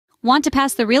Want to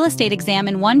pass the real estate exam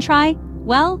in one try?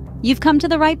 Well, you've come to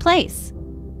the right place.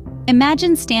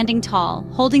 Imagine standing tall,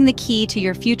 holding the key to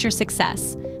your future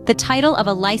success, the title of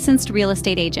a licensed real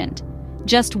estate agent.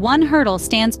 Just one hurdle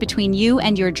stands between you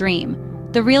and your dream,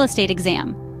 the real estate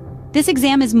exam. This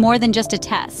exam is more than just a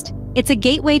test. It's a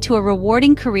gateway to a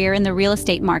rewarding career in the real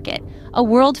estate market, a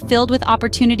world filled with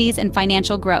opportunities and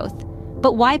financial growth.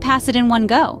 But why pass it in one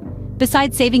go?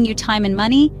 Besides saving you time and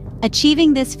money,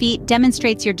 achieving this feat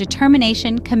demonstrates your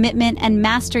determination, commitment, and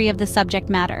mastery of the subject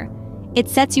matter. It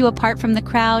sets you apart from the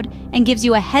crowd and gives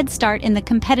you a head start in the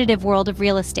competitive world of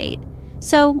real estate.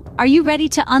 So, are you ready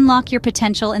to unlock your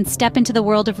potential and step into the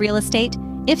world of real estate?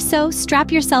 If so,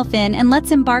 strap yourself in and let's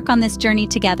embark on this journey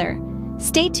together.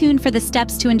 Stay tuned for the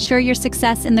steps to ensure your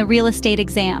success in the real estate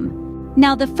exam.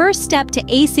 Now, the first step to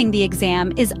acing the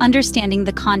exam is understanding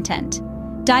the content.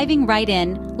 Diving right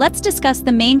in, let's discuss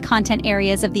the main content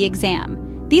areas of the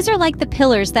exam. These are like the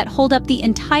pillars that hold up the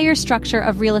entire structure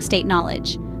of real estate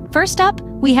knowledge. First up,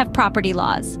 we have property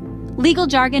laws. Legal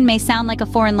jargon may sound like a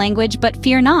foreign language, but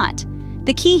fear not.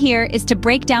 The key here is to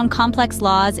break down complex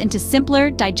laws into simpler,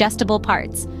 digestible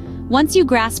parts. Once you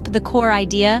grasp the core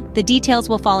idea, the details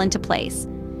will fall into place.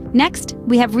 Next,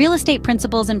 we have real estate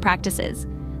principles and practices.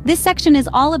 This section is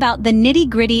all about the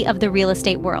nitty-gritty of the real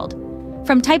estate world.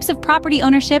 From types of property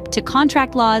ownership to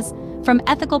contract laws, from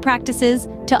ethical practices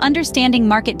to understanding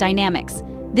market dynamics,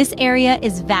 this area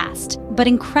is vast, but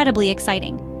incredibly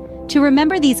exciting. To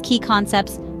remember these key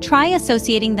concepts, try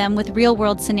associating them with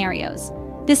real-world scenarios.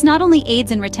 This not only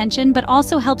aids in retention, but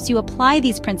also helps you apply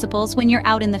these principles when you're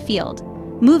out in the field.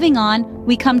 Moving on,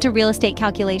 we come to real estate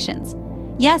calculations.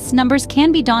 Yes, numbers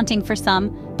can be daunting for some,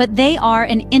 but they are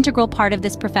an integral part of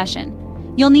this profession.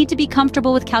 You'll need to be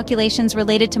comfortable with calculations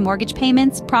related to mortgage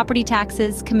payments, property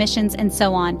taxes, commissions, and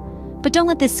so on. But don't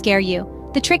let this scare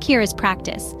you. The trick here is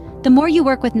practice. The more you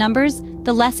work with numbers,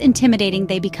 the less intimidating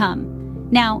they become.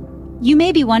 Now, you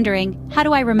may be wondering, how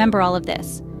do I remember all of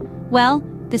this? Well,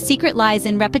 the secret lies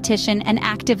in repetition and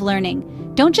active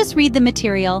learning. Don't just read the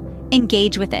material,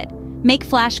 engage with it. Make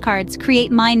flashcards,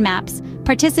 create mind maps,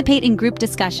 participate in group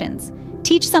discussions.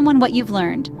 Teach someone what you've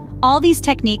learned. All these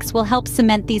techniques will help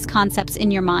cement these concepts in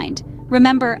your mind.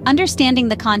 Remember, understanding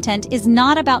the content is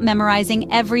not about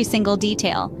memorizing every single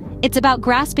detail. It's about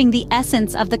grasping the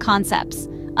essence of the concepts,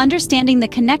 understanding the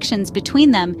connections between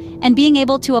them, and being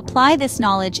able to apply this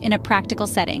knowledge in a practical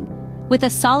setting. With a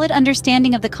solid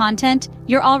understanding of the content,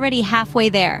 you're already halfway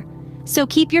there. So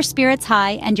keep your spirits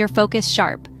high and your focus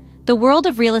sharp. The world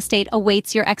of real estate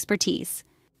awaits your expertise.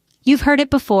 You've heard it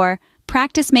before,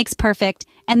 practice makes perfect,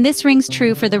 and this rings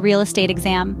true for the real estate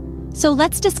exam. So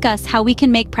let's discuss how we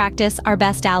can make practice our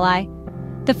best ally.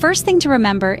 The first thing to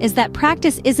remember is that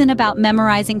practice isn't about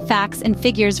memorizing facts and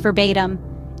figures verbatim.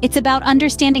 It's about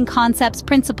understanding concepts,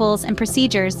 principles, and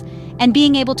procedures, and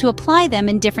being able to apply them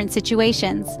in different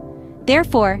situations.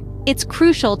 Therefore, it's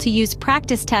crucial to use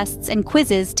practice tests and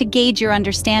quizzes to gauge your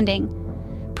understanding.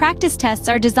 Practice tests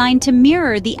are designed to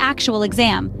mirror the actual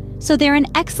exam, so they're an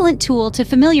excellent tool to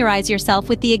familiarize yourself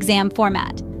with the exam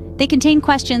format. They contain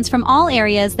questions from all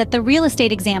areas that the real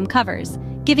estate exam covers,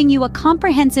 giving you a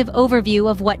comprehensive overview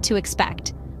of what to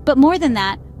expect. But more than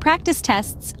that, practice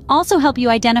tests also help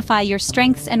you identify your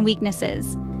strengths and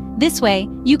weaknesses. This way,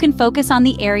 you can focus on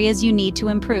the areas you need to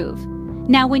improve.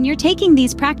 Now, when you're taking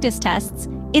these practice tests,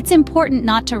 it's important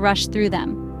not to rush through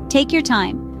them. Take your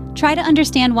time. Try to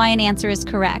understand why an answer is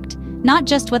correct, not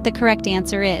just what the correct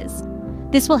answer is.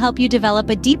 This will help you develop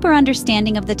a deeper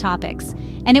understanding of the topics,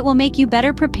 and it will make you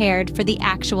better prepared for the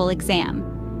actual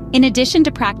exam. In addition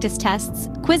to practice tests,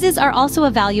 quizzes are also a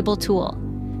valuable tool.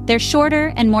 They're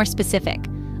shorter and more specific,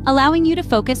 allowing you to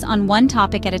focus on one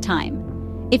topic at a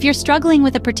time. If you're struggling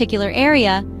with a particular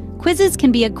area, quizzes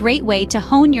can be a great way to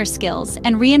hone your skills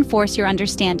and reinforce your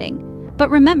understanding. But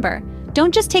remember,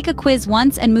 don't just take a quiz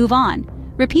once and move on.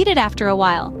 Repeat it after a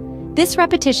while. This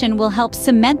repetition will help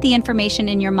cement the information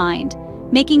in your mind,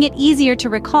 making it easier to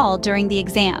recall during the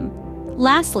exam.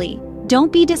 Lastly,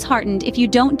 don't be disheartened if you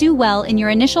don't do well in your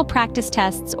initial practice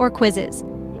tests or quizzes.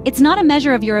 It's not a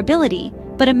measure of your ability,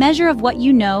 but a measure of what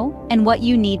you know and what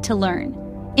you need to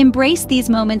learn. Embrace these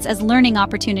moments as learning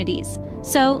opportunities.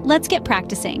 So let's get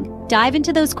practicing. Dive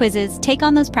into those quizzes, take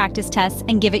on those practice tests,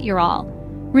 and give it your all.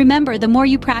 Remember, the more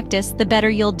you practice, the better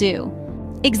you'll do.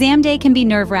 Exam day can be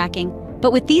nerve-wracking,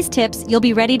 but with these tips, you'll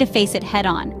be ready to face it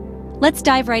head-on. Let's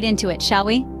dive right into it, shall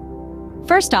we?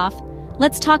 First off,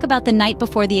 let's talk about the night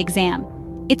before the exam.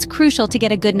 It's crucial to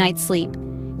get a good night's sleep.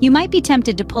 You might be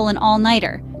tempted to pull an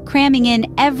all-nighter, cramming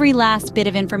in every last bit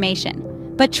of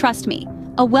information. But trust me,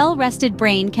 a well-rested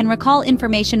brain can recall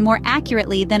information more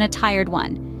accurately than a tired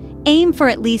one. Aim for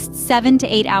at least 7 to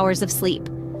 8 hours of sleep.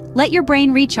 Let your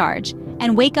brain recharge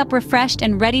and wake up refreshed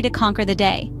and ready to conquer the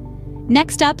day.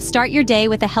 Next up, start your day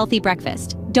with a healthy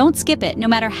breakfast. Don't skip it, no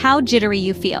matter how jittery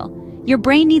you feel. Your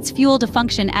brain needs fuel to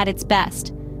function at its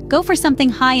best. Go for something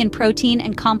high in protein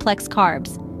and complex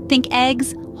carbs. Think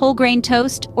eggs, whole grain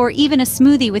toast, or even a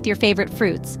smoothie with your favorite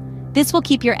fruits. This will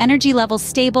keep your energy levels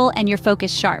stable and your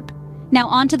focus sharp. Now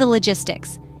on to the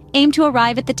logistics. Aim to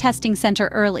arrive at the testing center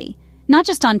early. Not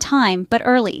just on time, but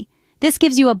early. This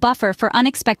gives you a buffer for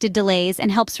unexpected delays and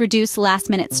helps reduce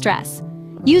last-minute stress.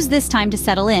 Use this time to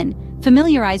settle in,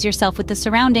 familiarize yourself with the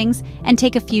surroundings, and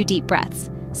take a few deep breaths.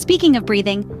 Speaking of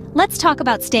breathing, let's talk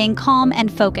about staying calm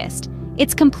and focused.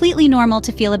 It's completely normal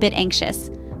to feel a bit anxious,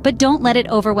 but don't let it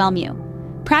overwhelm you.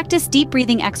 Practice deep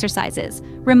breathing exercises.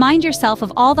 Remind yourself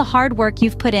of all the hard work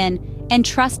you've put in and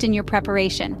trust in your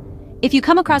preparation. If you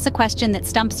come across a question that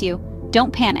stumps you,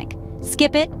 don't panic.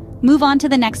 Skip it, move on to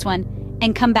the next one,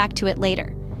 and come back to it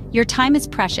later. Your time is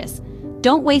precious.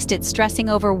 Don't waste it stressing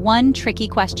over one tricky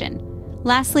question.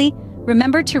 Lastly,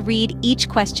 remember to read each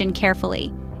question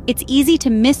carefully. It's easy to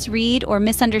misread or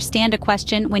misunderstand a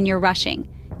question when you're rushing.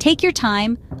 Take your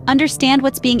time, understand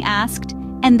what's being asked,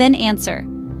 and then answer.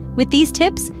 With these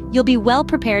tips, you'll be well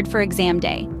prepared for exam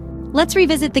day. Let's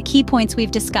revisit the key points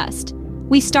we've discussed.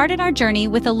 We started our journey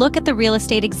with a look at the real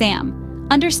estate exam,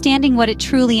 understanding what it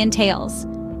truly entails.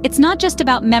 It's not just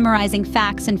about memorizing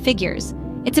facts and figures.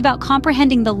 It's about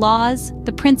comprehending the laws,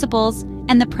 the principles,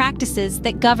 and the practices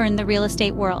that govern the real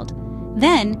estate world.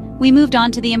 Then, we moved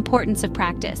on to the importance of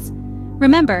practice.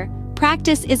 Remember,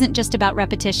 practice isn't just about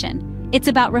repetition. It's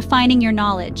about refining your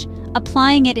knowledge,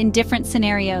 applying it in different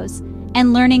scenarios,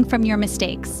 and learning from your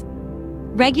mistakes.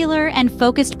 Regular and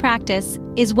focused practice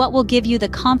is what will give you the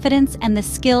confidence and the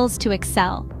skills to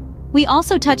excel. We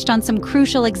also touched on some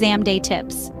crucial exam day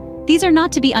tips. These are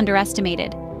not to be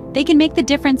underestimated. They can make the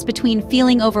difference between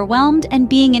feeling overwhelmed and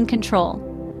being in control.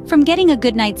 From getting a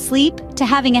good night's sleep to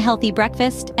having a healthy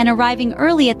breakfast and arriving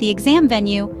early at the exam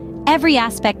venue, every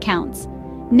aspect counts.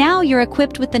 Now you're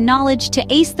equipped with the knowledge to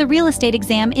ace the real estate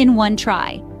exam in one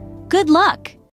try. Good luck!